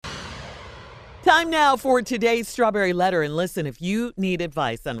Time now for today's Strawberry Letter. And listen, if you need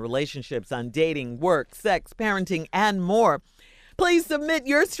advice on relationships, on dating, work, sex, parenting, and more, please submit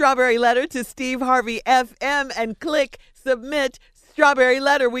your Strawberry Letter to Steve Harvey FM and click Submit Strawberry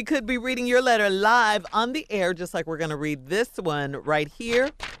Letter. We could be reading your letter live on the air, just like we're going to read this one right here,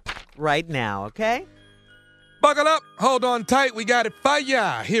 right now, okay? Buckle up, hold on tight, we got it for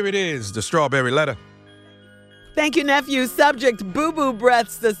ya. Here it is, the Strawberry Letter. Thank you, nephew. Subject, Boo Boo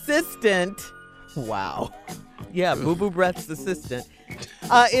Breath's assistant. Wow. Yeah, Boo Boo Breath's assistant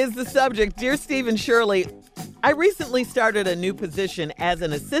is the subject. Dear Steve and Shirley, I recently started a new position as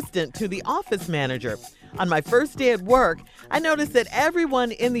an assistant to the office manager. On my first day at work, I noticed that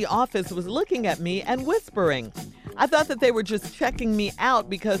everyone in the office was looking at me and whispering. I thought that they were just checking me out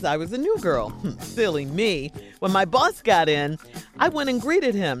because I was a new girl. Silly me. When my boss got in, I went and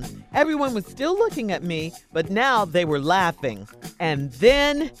greeted him. Everyone was still looking at me, but now they were laughing. And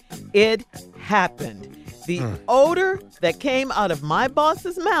then it happened. The odor that came out of my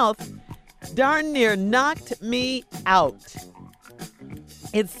boss's mouth darn near knocked me out.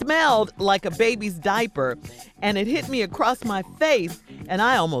 It smelled like a baby's diaper, and it hit me across my face, and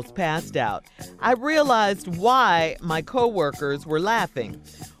I almost passed out. I realized why my coworkers were laughing.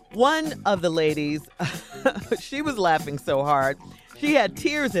 One of the ladies, she was laughing so hard, she had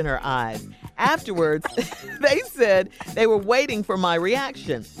tears in her eyes. Afterwards, they said they were waiting for my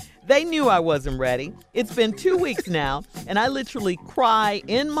reaction. They knew I wasn't ready. It's been 2 weeks now, and I literally cry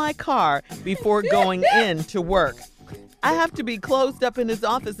in my car before going in to work. I have to be closed up in his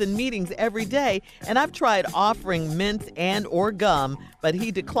office in meetings every day, and I've tried offering mint and or gum, but he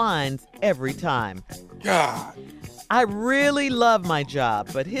declines every time. God. I really love my job,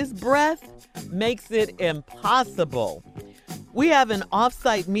 but his breath makes it impossible. We have an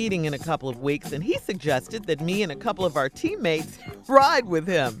off-site meeting in a couple of weeks, and he suggested that me and a couple of our teammates ride with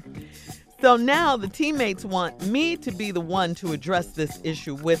him. So now the teammates want me to be the one to address this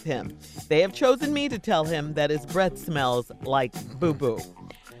issue with him. They have chosen me to tell him that his breath smells like boo-boo.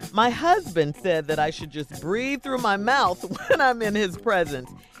 My husband said that I should just breathe through my mouth when I'm in his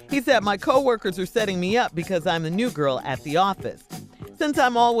presence. He said my coworkers are setting me up because I'm the new girl at the office. Since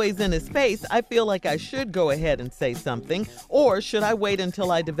I'm always in his face, I feel like I should go ahead and say something, or should I wait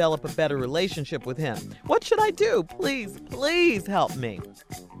until I develop a better relationship with him? What should I do? Please help me.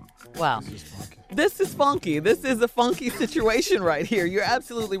 Wow. This is funky. This is a funky situation right here. You're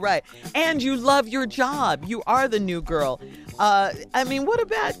absolutely right. And you love your job. You are the new girl. I mean, what a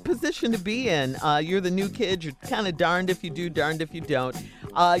bad position to be in. You're the new kid. You're kind of darned if you do, darned if you don't.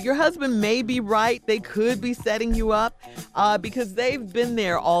 Your husband may be right. They could be setting you up because they've been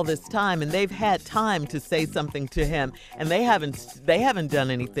there all this time and they've had time to say something to him, and they haven't done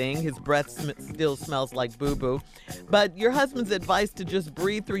anything. His breath still smells like boo-boo. But your husband's advice to just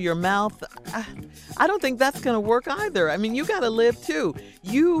breathe through your mouth, I don't think that's going to work either. I mean, you got to live too.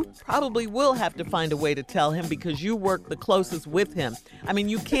 You probably will have to find a way to tell him because you work the closest with him. I mean,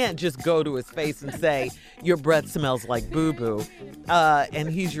 you can't just go to his face and say, your breath smells like boo-boo, and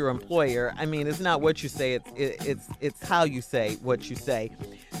he's your employer. I mean, it's not what you say, it's how you say what you say.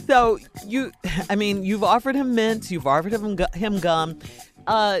 So you've offered him mint, you've offered him gum.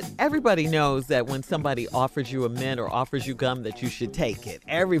 Everybody knows that when somebody offers you a mint or offers you gum that you should take it.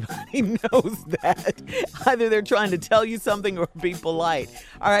 Everybody knows that. Either they're trying to tell you something or be polite.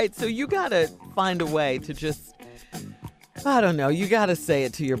 All right, so you got to find a way to just, I don't know, you got to say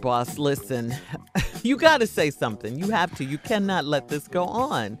it to your boss. Listen, you got to say something. You have to. You cannot let this go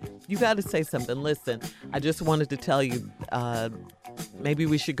on. You got to say something. Listen, I just wanted to tell you, maybe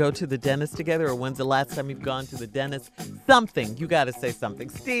we should go to the dentist together, or when's the last time you've gone to the dentist? Something. You got to say something.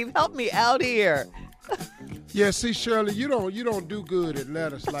 Steve, help me out here. Yeah, see, Shirley, you don't do good at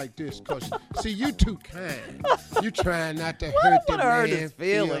letters like this because, see, you too kind. You trying not to hurt the hurt man's his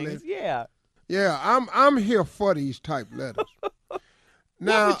feelings. Yeah. Yeah, I'm here for these type letters.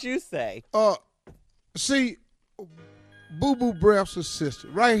 Now, what would you say? See, boo-boo breath's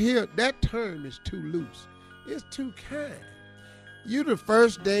assistant. Right here, that term is too loose. It's too kind. You the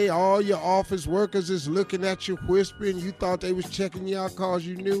first day, all your office workers is looking at you whispering. You thought they was checking you out cause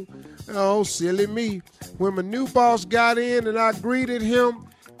you knew. Oh, silly me. When my new boss got in and I greeted him,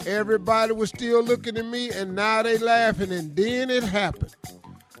 everybody was still looking at me and now they laughing, and then it happened.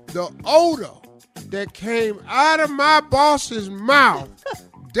 The odor that came out of my boss's mouth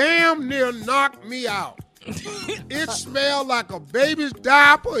damn near knocked me out. It smelled like a baby's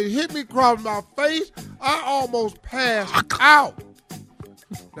diaper. It hit me across my face. I almost passed out.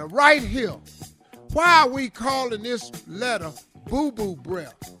 Now, right here, why are we calling this letter boo-boo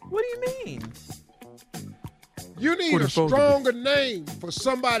breath? What do you mean? You need What a it's supposed to be. stronger name for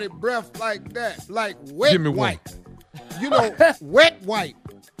somebody breath like that, like wet Give me one. wipe. You know, wet wipe.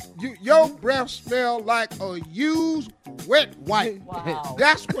 Your breath smell like a used wet wipe. Wow.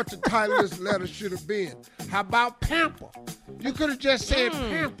 That's what the title of this letter should have been. How about pamper? You could have just said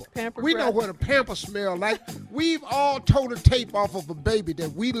pamper. Pamper We know breath. what a pamper smell like. We've all tore the tape off of a baby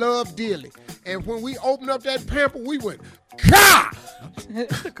that we love dearly. And when we opened up that pamper, we went, God!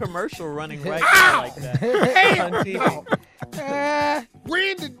 There's a commercial running right now like that on Hell TV. no.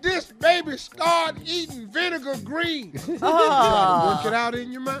 When did this baby start eating vinegar greens? Oh. Work it out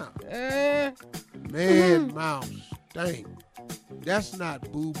in your mouth. Man, mouth stink. That's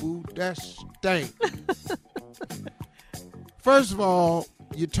not boo-boo. That's stink. First of all,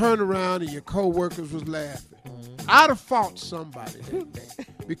 you turn around and your co-workers was laughing. I'd have fought somebody that day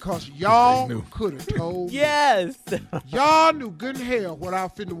because y'all They knew. could have told me. Yes. Y'all knew good and hell what I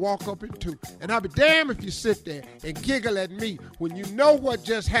was finna walk up into. And I'll be damned if you sit there and giggle at me when you know what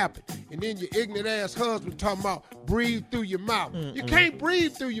just happened. And then your ignorant ass husband talking about breathe through your mouth. You can't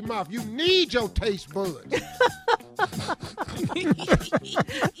breathe through your mouth. You need your taste buds.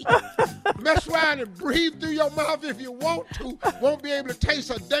 Mess around and breathe through your mouth if you want to. Won't be able to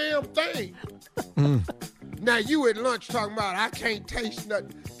taste a damn thing. Now you at lunch talking about I can't taste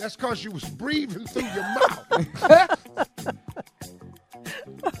nothing. That's because you was breathing through your mouth.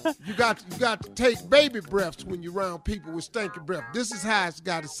 You got to take baby breaths when you're around people with stinky breath. This is how it's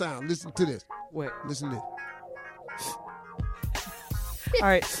got to sound. Listen to this. Wait. Listen to this. All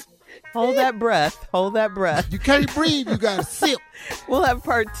right. Hold that breath. Hold that breath. You can't breathe. You got to sip. We'll have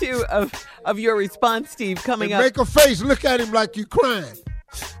part 2 of your response, Steve, coming And up. make a face. Look at him like you crying.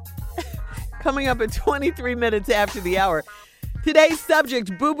 Coming up at 23 minutes after the hour. Today's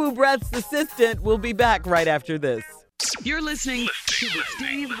subject, Boo Boo Breath's assistant, will be back right after this. You're listening to the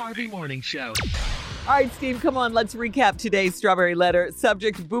Steve Harvey Morning Show. All right, Steve, come on. Let's recap today's Strawberry Letter.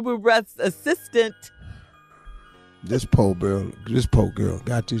 Subject, Boo Boo Breath's assistant. This poor girl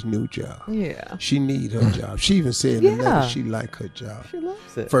got this new job. Yeah. She need her job. She even said in the Yeah. letter she like her job. She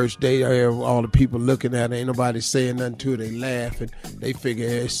loves it. First day, all the people looking at her, ain't nobody saying nothing to her. They laugh and they figure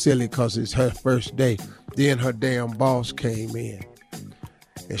it's silly because it's her first day. Then her damn boss came in.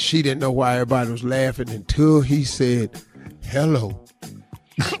 And she didn't know why everybody was laughing until he said, hello.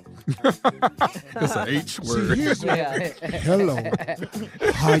 That's an H See, word. here's hello.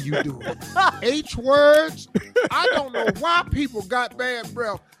 How you doing? H words. I don't know why people got bad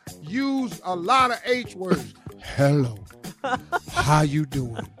breath. Use a lot of H words. Hello. How you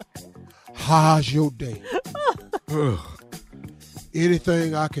doing? How's your day? Ugh.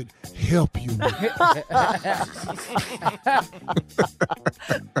 Anything I can help you with?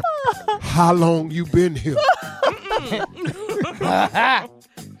 How long you been here?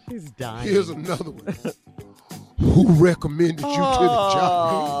 She's dying. Here's another one. Who recommended you to the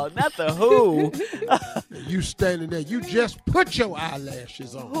job? Oh, not the who. You standing there. You just put your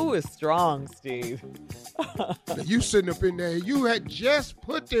eyelashes on. Who is strong, Steve? Now, you sitting up in there. You had just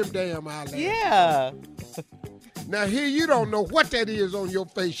put them damn eyelashes. Yeah. Now here you don't know what that is on your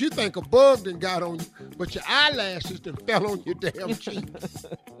face. You think a bug done got on you, but your eyelashes done fell on your damn cheek.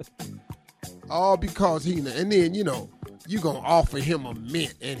 All because he, and then, you know, you gonna offer him a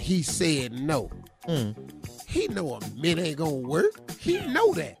mint and he said no. He know a mint ain't gonna work. He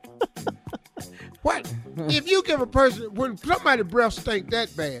know that. What? If you give a person, when somebody breath stink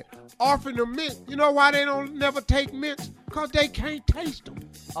that bad, offering them mint, you know why they don't never take mints? Because they can't taste them.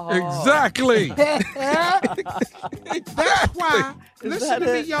 Exactly. That's why, Is listen that to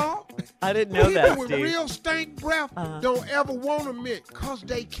me, it? y'all. I didn't know People that, with Steve. real stank breath don't ever want a mint because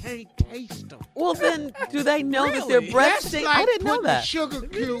they can't taste them. Well, then, do they know that their Really? breath That's stink? like I didn't know putting that. a sugar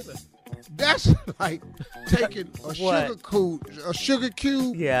cube. That's like taking a What? sugar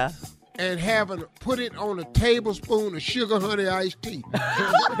cube Yeah. and having put it on a tablespoon of sugar honey iced tea.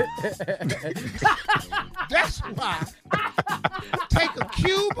 That's why. Take a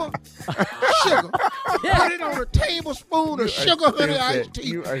cube of sugar, put it on a tablespoon of sugar honey iced tea,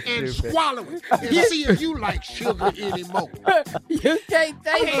 You are and stupid. swallow it and see if you like sugar anymore. You can't taste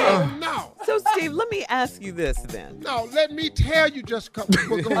it. Oh, no. So, Steve, let me ask you this then. No, let me tell you just a couple.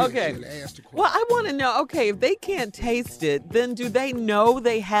 Well, go ahead, Okay. Sheila, ask the question. Well, I want to know, okay, if they can't taste it, then do they know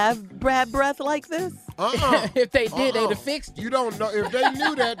they have bad breath like this? If they did, they'd have fixed it. You don't know. If they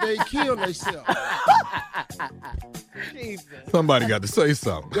knew that, they'd kill themselves. Jesus. Somebody got to say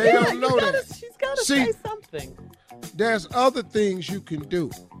something. They don't know that. She's got to See- say something. There's other things you can do.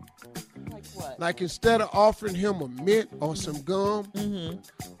 Like what? Like instead of offering him a mint or some gum,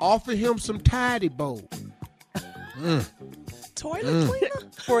 offer him some Tidy Bowl. toilet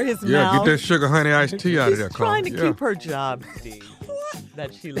cleaner? For his Yeah, mouth. get that sugar honey iced tea out of She's there, Carl. trying to Yeah. keep her job, Steve.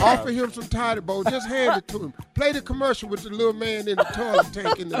 That she loves. Offer him some Toddy Bowl. Just hand it to him. Play the commercial with the little man in the toilet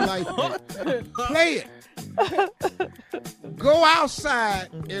tank in the life net. Play it. Go outside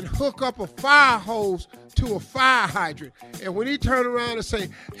and hook up a fire hose to a fire hydrant. And when he turn around and say,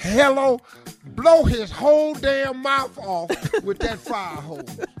 hello, blow his whole damn mouth off with that fire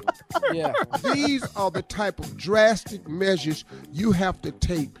hose. Yeah. These are the type of drastic measures you have to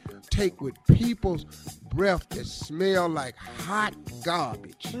take with people's breath that smell like hot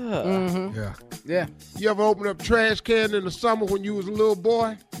garbage. Mm-hmm. Yeah. Yeah. You ever open up trash can in the summer when you was a little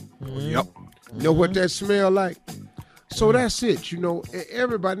boy? Yep. You know what that smell like? So that's it, you know.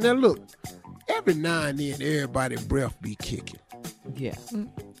 Everybody, now look, every now and then everybody's breath be kicking. Yeah.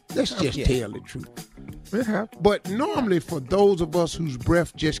 Let's just tell the truth. It happens. But normally for those of us whose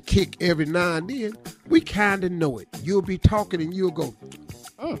breath just kick every now and then, we kind of know it. You'll be talking and you'll go,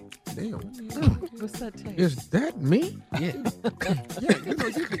 damn. What's that taste? Is that me? Yeah, you know,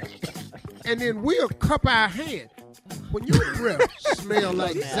 you can. And then we'll cup our hand. When your breath smell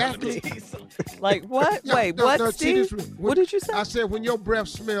like exactly. Like what? Yeah, Wait, no, what, no, see Steve? this, What did you say? I said when your breath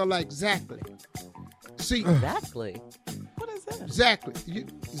smell like exactly. See, Exactly. What is that?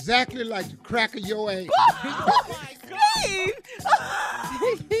 exactly like the crack of your ass. Steve!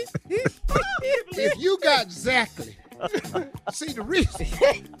 If you got exactly. See, the reason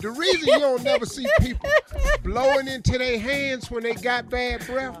you don't never see people blowing into their hands when they got bad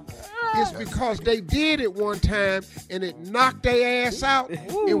breath is because they did it one time and it knocked their ass out.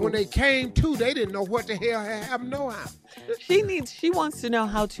 And when they came to, they didn't know what the hell had happened. No how. She wants to know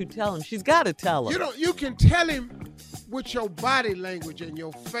how to tell him. She's got to tell him. You can tell him with your body language and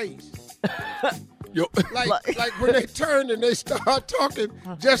your face. Like when they turn and they start talking,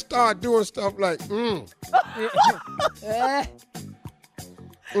 just start doing stuff like,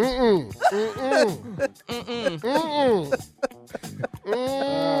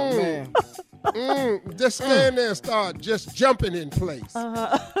 Just stand there and start just jumping in place.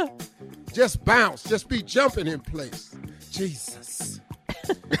 Just bounce. Just be jumping in place. Jesus.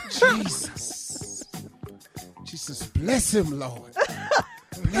 Jesus, bless him, Lord.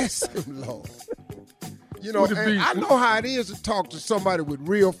 Bless him, Lord. You know, and I know how it is to talk to somebody with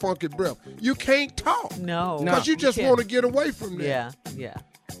real funky breath. You can't talk. No. Because you just want to get away from that. Yeah.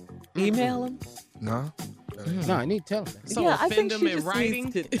 Email him? No. No, I need to tell him. So yeah, I think offend she him in just writing?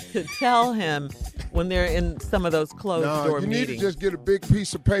 needs to tell him when they're in some of those closed-door You meetings. need to just get a big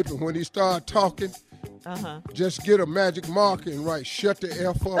piece of paper when he start talking. Just get a magic marker and write, shut the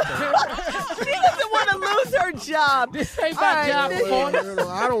F up. She doesn't want to lose her job. This ain't my job, Well, you know,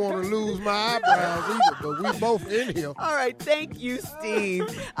 I don't want to lose my eyebrows either, but we both in here. All right, thank you, Steve.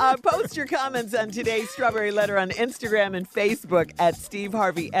 Post your comments on today's Strawberry Letter on Instagram and Facebook at Steve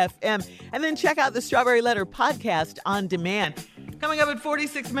Harvey FM. And then check out the Strawberry Letter podcast on demand. Coming up at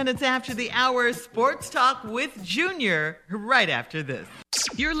 46 minutes after the hour, Sports Talk with Junior, right after this.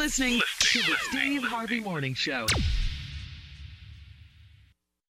 You're listening to the Steve Harvey Morning Show.